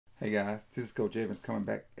Hey guys, this is Coach Evans coming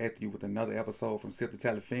back at you with another episode from Sip the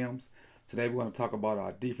Tally Films. Today we're going to talk about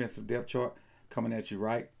our defensive depth chart coming at you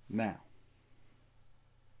right now.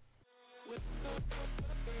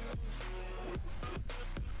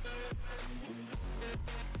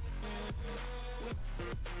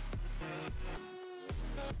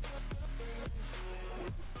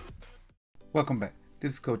 Welcome back.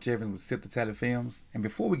 This is Coach Evans with Sip the Tally Films. And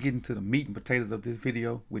before we get into the meat and potatoes of this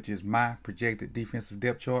video, which is my projected defensive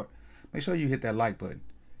depth chart, make sure you hit that like button.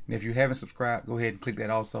 And if you haven't subscribed, go ahead and click that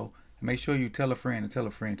also. And make sure you tell a friend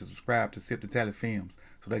to subscribe to Sip the Tally Films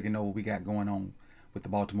so they can know what we got going on with the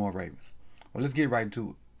Baltimore Ravens. Well, let's get right into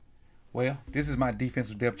it. Well, this is my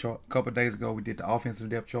defensive depth chart. A couple of days ago, we did the offensive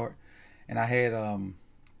depth chart. And I had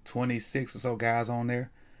 26 or so guys on there.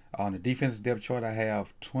 On the defensive depth chart, I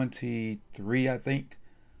have 23, I think.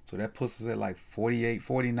 So that puts us at like 48,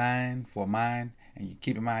 49 for mine. And you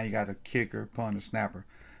keep in mind, you got a kicker, punter, snapper.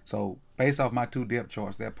 So based off my two depth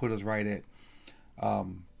charts, that put us right at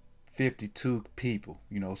 52 people.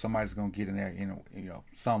 You know, somebody's going to get in there,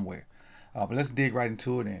 somewhere. But let's dig right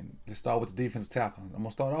into it, and let's start with the defensive tackle. I'm going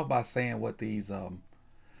to start off by saying what these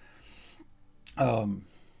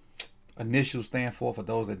initials stand for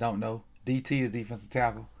those that don't know. DT is defensive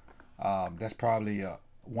tackle. That's probably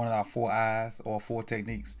one of our 4 eyes or 4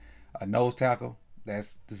 techniques. A nose tackle,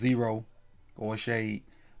 that's the 0 or shade.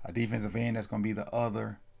 A defensive end, that's going to be the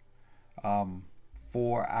other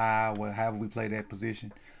 4 eye, however we play that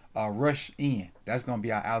position. Rush end, that's going to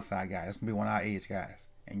be our outside guy. That's going to be one of our edge guys.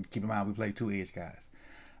 And keep in mind, we play 2 edge guys.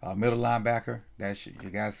 Middle linebacker, that's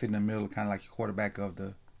your guy sitting in the middle, kind of like your quarterback of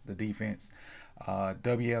the defense.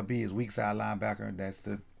 WLB is weak side linebacker. That's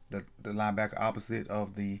the linebacker opposite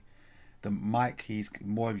of the Mike. He's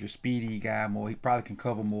more of your speedy guy. He probably can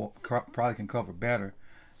cover better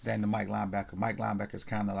than the Mike linebacker. Mike linebacker is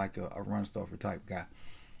kind of like a run stuffer type guy.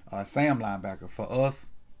 Sam linebacker, for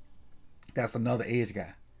us, that's another edge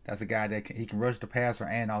guy. That's a guy that he can rush the passer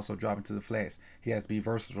and also drop into the flats. He has to be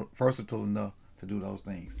versatile enough to do those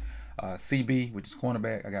things. CB, which is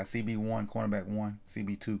cornerback, I got CB1, cornerback 1,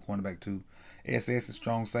 CB2, cornerback 2. SS is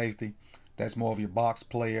strong safety. That's more of your box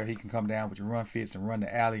player. He can come down with your run fits and run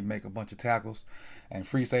the alley, make a bunch of tackles. And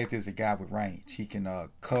free safety is a guy with range. He can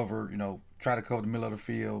cover, try to cover the middle of the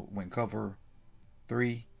field when cover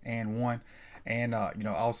 3 and 1. And,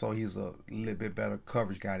 also he's a little bit better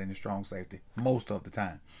coverage guy than the strong safety most of the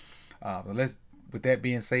time. But with that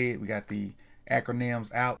being said, we got the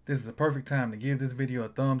acronyms out. This is the perfect time to give this video a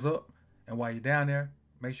thumbs up. And while you're down there,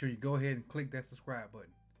 make sure you go ahead and click that subscribe button.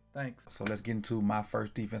 Thanks. So let's get into my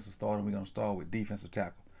first defensive starter. We're going to start with defensive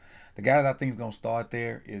tackle. The guy that I think is going to start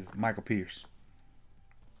there is Michael Pierce.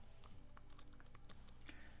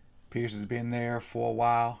 Pierce has been there for a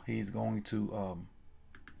while. He's going to,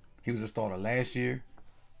 he was a starter last year.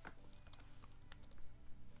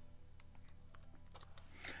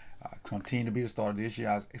 Continue to be the starter this year.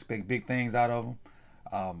 I expect big things out of him.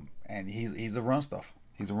 And he's a run stuffer.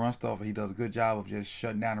 He's a run stuffer. He does a good job of just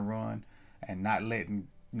shutting down the run and not letting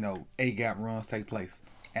A-gap runs take place.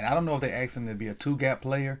 And I don't know if they asked him to be a 2-gap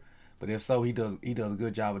player, but if so, he does a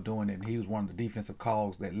good job of doing it. And he was one of the defensive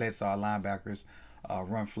calls that lets our linebackers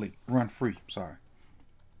run free. Sorry.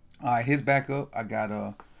 All right, his backup, I got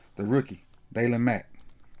the rookie, Dalen Mack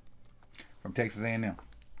from Texas A&M.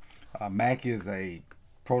 Mack is a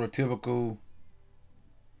prototypical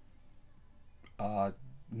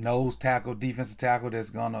nose tackle, defensive tackle that's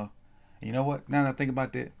gonna, you know what? Now that I think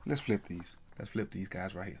about that, let's flip these. Let's flip these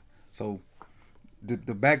guys right here. So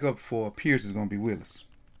the backup for Pierce is going to be Willis.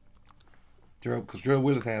 Because Gerald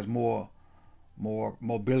Willis has more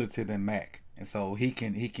mobility than Mack. And so he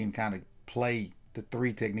can kind of play the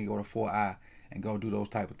 3 technique or the 4-eye and go do those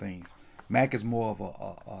type of things. Mack is more of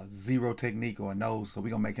a 0 technique or a nose, so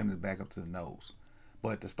we're going to make him the backup to the nose.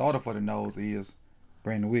 But the starter for the nose is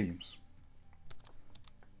Brandon Williams.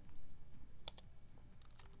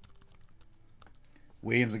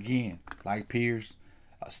 Williams again, like Pierce,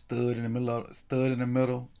 a stud in the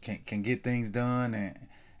middle, can get things done and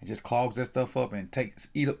just clogs that stuff up and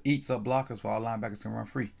eats up blockers for our linebackers can run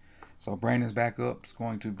free. So Brandon's backup is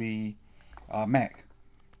going to be Mack,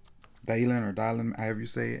 Dalen, however you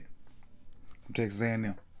say it, from Texas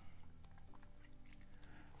A&M.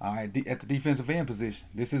 All right, at the defensive end position,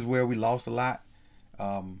 this is where we lost a lot.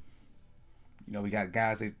 We got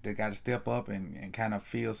guys that got to step up and kind of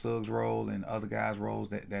fill Suggs' role and other guys' roles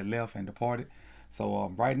that left and departed.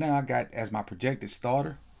 So right now I got as my projected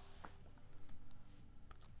starter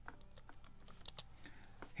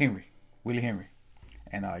Willie Henry.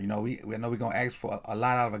 And we know we're going to ask for a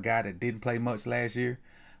lot out of a guy that didn't play much last year,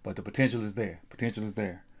 but the potential is there.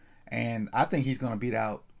 And I think he's going to beat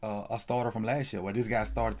out a starter from last year. Well, this guy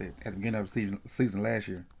started at the beginning of the season last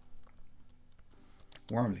year.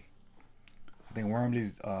 Wormley. I think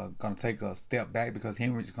Wormley's going to take a step back because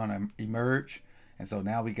Henry's going to emerge. And so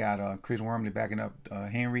now we got Chris Wormley backing up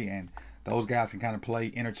Henry, and those guys can kind of play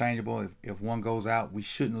interchangeable. If one goes out, we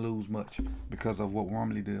shouldn't lose much because of what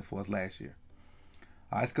Wormley did for us last year.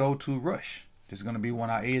 All right, let's go to Rush. This is going to be one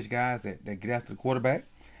of our edge guys that get after the quarterback.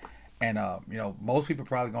 And, you know, most people are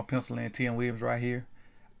probably going to pencil in Tim Williams right here.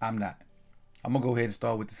 I'm not. I'm going to go ahead and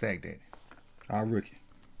start with the sack daddy. Our rookie,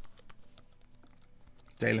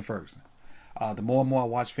 Jalen Ferguson. The more and more I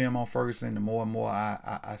watch film on Ferguson, the more and more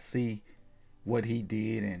I see what he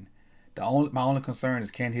did. And my only concern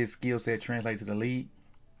is, can his skill set translate to the league?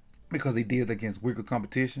 Because he did against weaker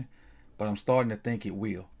competition. But I'm starting to think it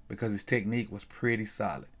will, because his technique was pretty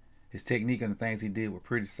solid. His technique and the things he did were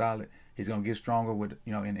pretty solid. He's gonna get stronger with,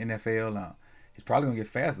 you know, in NFL. He's probably gonna get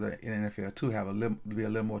faster in NFL too. Be a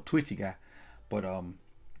little more twitchy guy. But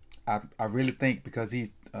I really think because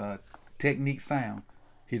he's technique sound,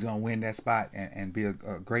 he's gonna win that spot and be a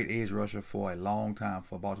great edge rusher for a long time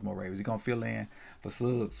for Baltimore Ravens. He's gonna fill in for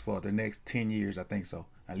Suggs for the next 10 years. I think so.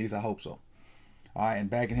 At least I hope so. All right, and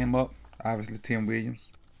backing him up, obviously Tim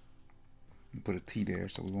Williams. Put a T there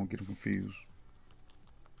so we won't get him confused.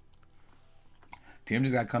 Tim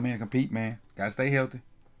just got to come in and compete, man. Got to stay healthy.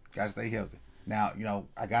 Got to stay healthy. Now, you know,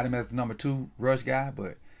 I got him as the number 2 rush guy,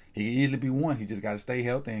 but he can easily be 1. He just got to stay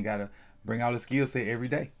healthy and got to bring out his skill set every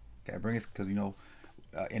day. Got to bring it, because, you know,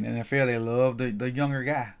 in the NFL, they love the younger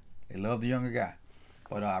guy. They love the younger guy.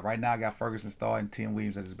 But right now, I got Ferguson starting, Tim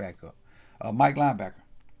Williams as his backup. Mike linebacker.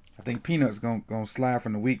 I think Peanut's going to slide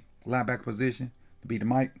from the weak linebacker position to be the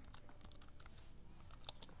Mike.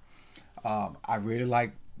 I really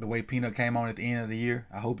like the way Peanut came on at the end of the year.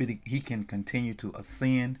 I hope he can continue to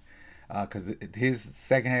ascend, because his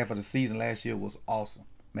second half of the season last year was awesome.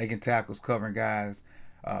 Making tackles, covering guys,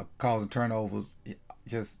 causing turnovers.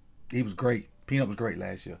 He was great. Peanut was great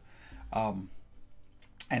last year. And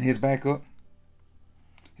his backup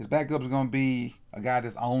is going to be a guy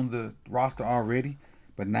that's on the roster already,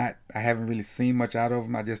 but I haven't really seen much out of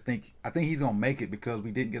him. I think he's going to make it because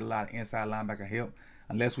we didn't get a lot of inside linebacker help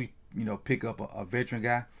unless we, you know, pick up a veteran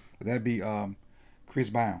guy. But that'd be Chris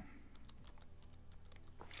Bound.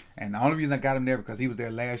 And the only reason I got him there because he was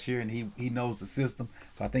there last year and he knows the system.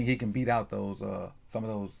 So I think he can beat out those some of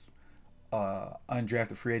those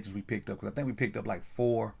undrafted free agents we picked up. Because I think we picked up like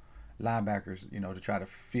 4 linebackers, you know, to try to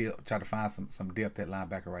find some depth at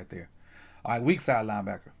linebacker right there. All right, weak side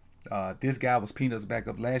linebacker. This guy was Peanut's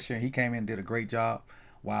backup last year. He came in and did a great job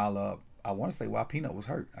while I want to say while Peanut was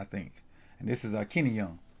hurt, I think. And this is Kenny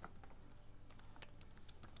Young.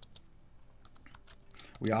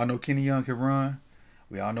 We all know Kenny Young can run.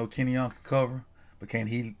 We all know Kenny Young can cover. But can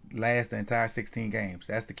he last the entire 16 games?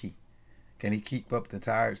 That's the key. Can he keep up the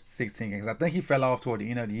entire 16 games? I think he fell off toward the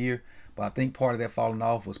end of the year. But I think part of that falling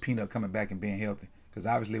off was Peanut coming back and being healthy. Because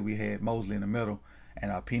obviously we had Mosley in the middle.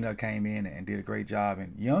 And Peanut came in and did a great job.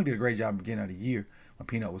 And Young did a great job at the beginning of the year when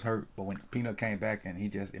Peanut was hurt. But when Peanut came back and he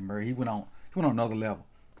just emerged, he went on another level.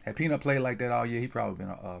 Had Peanut played like that all year, he probably been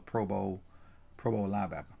a Pro Bowl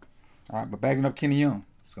linebacker. All right, but backing up Kenny Young.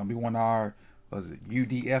 It's gonna be one of our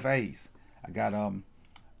UDFAs. I got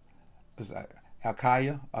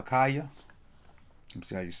Akaya. Let me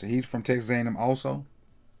see how you say. He's from Texas A&M also.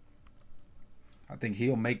 I think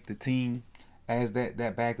he'll make the team as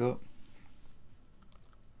that backup.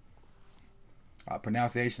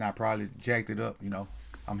 Pronunciation, I probably jacked it up. You know,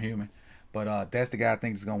 I'm human, but that's the guy I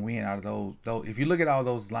think is gonna win out of those. If you look at all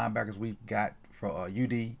those linebackers we got for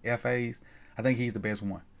UDFAs, I think he's the best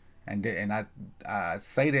one. And I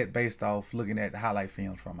say that based off looking at the highlight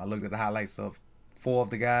films from him. I looked at the highlights of 4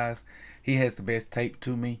 of the guys. He has the best tape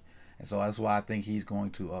to me. And so that's why I think he's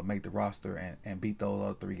going to make the roster and beat those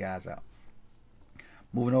other 3 guys out.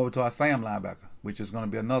 Moving over to our Sam linebacker, which is going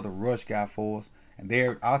to be another rush guy for us. And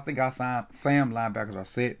there, I think our Sam linebackers are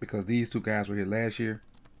set because these 2 guys were here last year.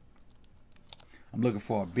 I'm looking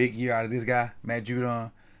for a big year out of this guy, Matt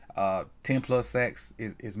Judon. 10+ sacks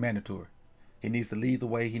is mandatory. He needs to lead the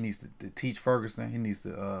way. He needs to teach Ferguson. He needs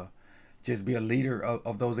to just be a leader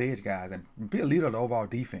of those edge guys and be a leader of the overall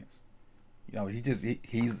defense. You know,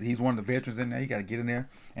 he's one of the veterans in there. He got to get in there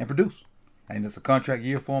and produce. And it's a contract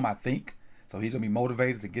year for him, I think. So he's going to be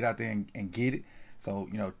motivated to get out there and get it. So,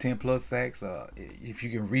 you know, 10+ sacks. If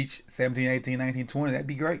you can reach 17, 18, 19, 20, that'd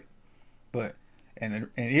be great. But, and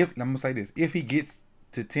if, I'm going to say this, if he gets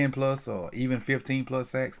to 10+ or even 15+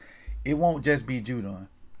 sacks, it won't just be Judon.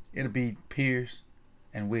 It'll be Pierce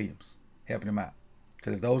and Williams helping him out.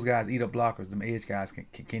 Because if those guys eat up blockers, them edge guys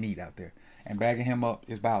can eat out there. And backing him up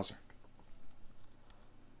is Bowser.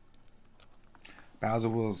 Bowser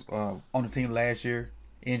was on the team last year,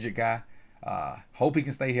 injured guy. Hope he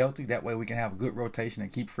can stay healthy. That way we can have a good rotation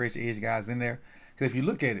and keep fresh edge guys in there. Because if you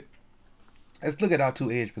look at it, let's look at our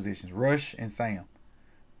two edge positions, Rush and Sam.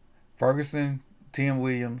 Ferguson, Tim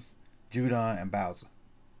Williams, Judon, and Bowser.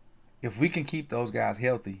 If we can keep those guys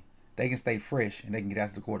healthy, they can stay fresh and they can get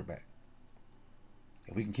after the quarterback.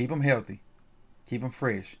 If we can keep them healthy, keep them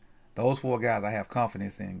fresh, those four guys I have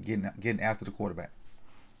confidence in getting after the quarterback.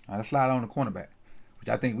 Now let's slide on the cornerback, which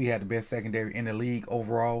I think we had the best secondary in the league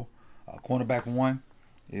overall. Cornerback 1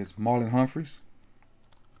 is Marlon Humphreys.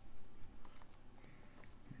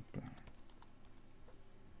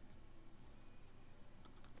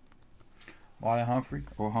 Marlon Humphrey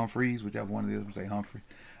or Humphreys, whichever one it is, we say Humphrey.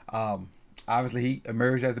 Obviously, he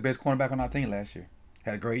emerged as the best cornerback on our team last year.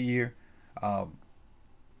 Had a great year.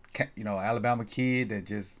 Alabama kid that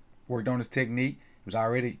just worked on his technique. He was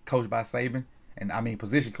already coached by Saban, and I mean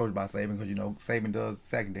position coached by Saban because Saban does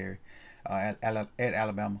secondary at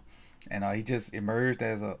Alabama, and he just emerged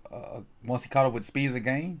as once he caught up with the speed of the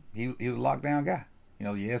game, he was a lockdown guy.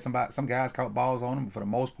 Some guys caught balls on him, but for the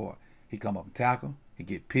most part, he come up and tackle. He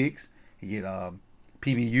get picks. He get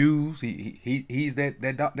PBUs. He's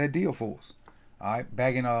that deal for us. All right,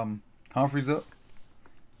 bagging Humphreys up.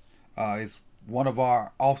 It's one of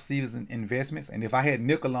our off-season investments, and if I had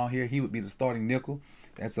nickel on here, he would be the starting nickel.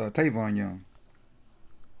 That's Tavon Young.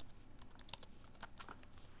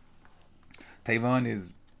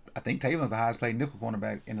 I think Tavon's the highest paid nickel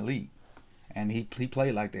cornerback in the league, and he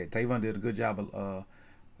played like that. Tavon did a good job of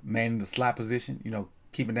manning the slot position.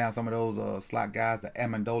 Keeping down some of those slot guys, the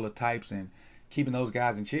Amendola types, and keeping those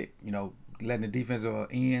guys in check. Letting the defensive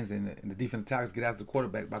ends and the defensive tackles get after the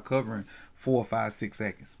quarterback by covering 4, 5, 6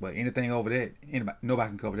 seconds. But anything over that, nobody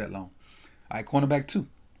can cover that long. All right, cornerback 2. All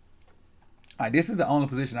right, this is the only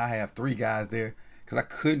position I have 3 guys there because I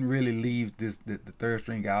couldn't really leave the third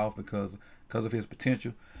string guy off because of his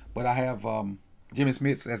potential. But I have Jimmy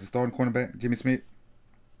Smith as a starting cornerback. Jimmy Smith.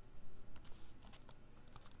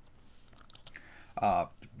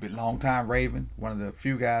 Long-time Raven, one of the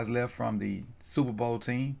few guys left from the Super Bowl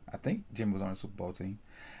team. I think Jimmy was on the Super Bowl team.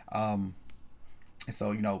 And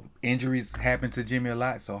so, injuries happen to Jimmy a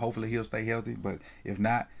lot, so hopefully he'll stay healthy. But if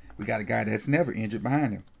not, we got a guy that's never injured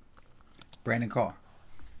behind him, Brandon Carr.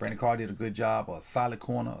 Brandon Carr did a good job, a solid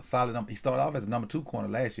corner, he started off as a number 2 corner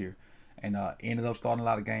last year and ended up starting a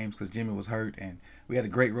lot of games because Jimmy was hurt. And we had a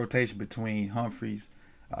great rotation between Humphreys,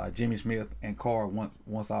 Jimmy Smith, and Carr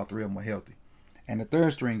once all 3 of them were healthy. And the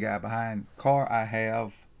third string guy behind Carr, I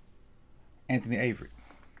have Anthony Avery.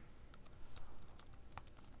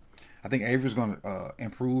 I think Avery's going to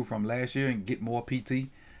improve from last year and get more PT.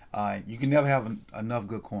 You can never have enough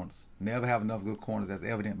good corners. Never have enough good corners. That's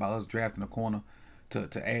evident by us drafting a corner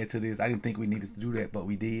to add to this. I didn't think we needed to do that, but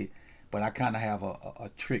we did. But I kind of have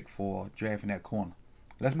a trick for drafting that corner.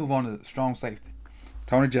 Let's move on to strong safety.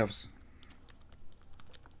 Tony Jefferson.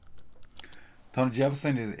 Tony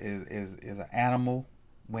Jefferson is an animal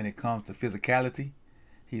when it comes to physicality.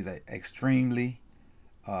 He's an extremely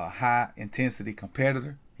high intensity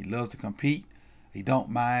competitor. He loves to compete. He don't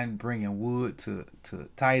mind bringing wood to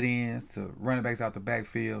tight ends, to running backs out the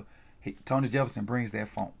backfield. Tony Jefferson brings that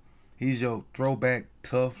funk. He's your throwback,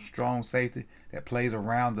 tough, strong safety that plays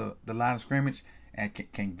around the line of scrimmage and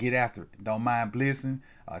can get after it. Don't mind blitzing,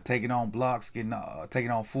 taking on blocks, taking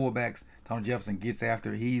on fullbacks. Tony Jefferson gets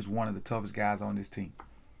after it. He's one of the toughest guys on this team.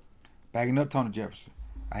 Backing up Tony Jefferson,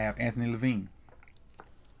 I have Anthony Levine.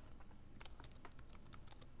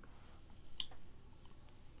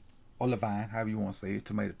 Or Levine, however you want to say it,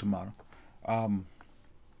 tomato.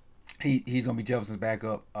 He's gonna be Jefferson's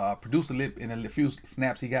backup. Produced a little in a few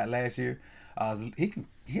snaps he got last year.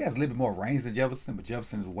 He has a little bit more range than Jefferson, but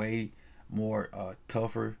Jefferson is way more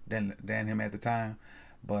tougher than him at the time.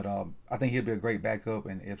 But I think he'll be a great backup,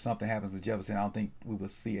 and if something happens to Jefferson, I don't think we will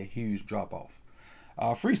see a huge drop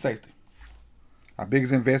off. Free safety, our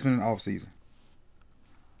biggest investment in the offseason.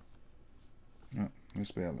 Let me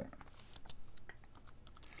spell that.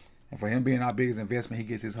 And for him being our biggest investment, he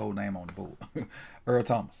gets his whole name on the board. Earl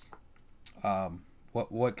Thomas.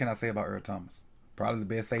 What can I say about Earl Thomas? Probably the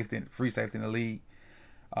best free safety in the league.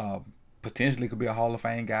 Potentially could be a Hall of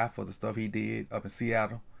Fame guy for the stuff he did up in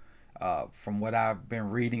Seattle. From what I've been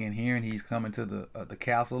reading and hearing, he's coming to the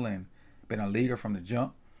castle and been a leader from the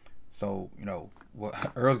jump. So,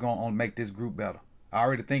 Earl's going to make this group better. I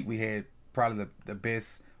already think we had probably the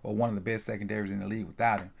best or one of the best secondaries in the league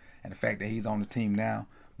without him. And the fact that he's on the team now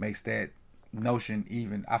makes that notion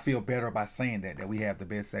even. I feel better about saying that we have the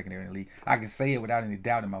best secondary in the league. I can say it without any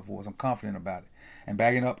doubt in my voice. I'm confident about it. And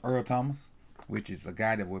backing up Earl Thomas, which is a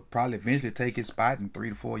guy that will probably eventually take his spot in 3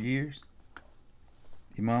 to 4 years.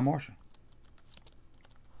 Iman Marshall,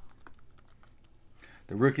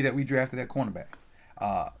 the rookie that we drafted at cornerback.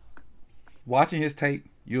 Watching his tape,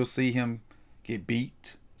 you'll see him get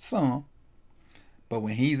beat some, but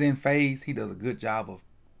when he's in phase, he does a good job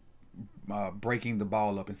of breaking the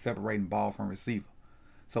ball up and separating ball from receiver.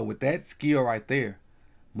 So with that skill right there,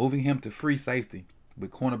 moving him to free safety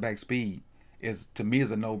with cornerback speed is, to me, is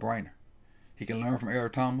a no-brainer. He can learn from Earl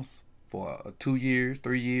Thomas for 2 years,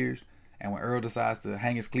 3 years, and when Earl decides to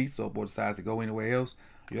hang his cleats up or decides to go anywhere else,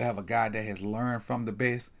 you'll have a guy that has learned from the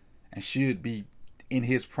best and should be in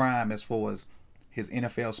his prime as far as his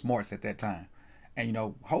NFL smarts at that time. And, you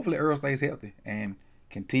know, hopefully Earl stays healthy and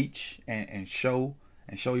can teach and show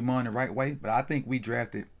Iman the right way. But I think we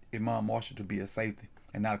drafted Iman Marshall to be a safety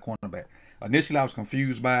and not a cornerback. Initially, I was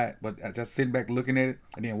confused by it, but just sitting back looking at it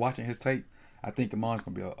and then watching his tape, I think Iman's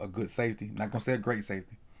going to be a good safety. I'm not going to say a great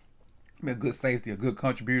safety. I mean, a good safety, a good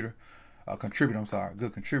contributor, a good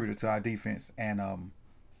contributor to our defense. And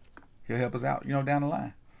he'll help us out, you know, down the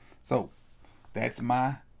line. So that's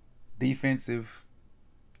my defensive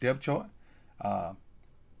depth chart.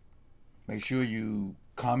 Make sure you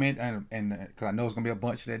comment, and because I know it's gonna be a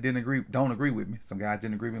bunch that don't agree with me. Some guys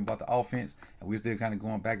didn't agree with me about the offense, and we're still kind of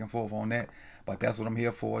going back and forth on that. But that's what I'm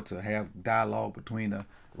here for, to have dialogue between the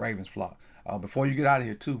Ravens flock. Before you get out of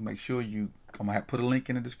here too, make sure I'm gonna have put a link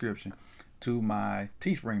in the description to my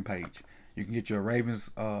Teespring page. You can get your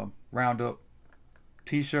Ravens Roundup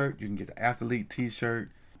t-shirt. You can get the Athlete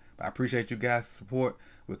t-shirt. I appreciate you guys' support.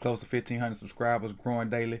 We're close to 1,500 subscribers, growing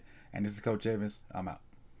daily. And this is Coach Evans. I'm out.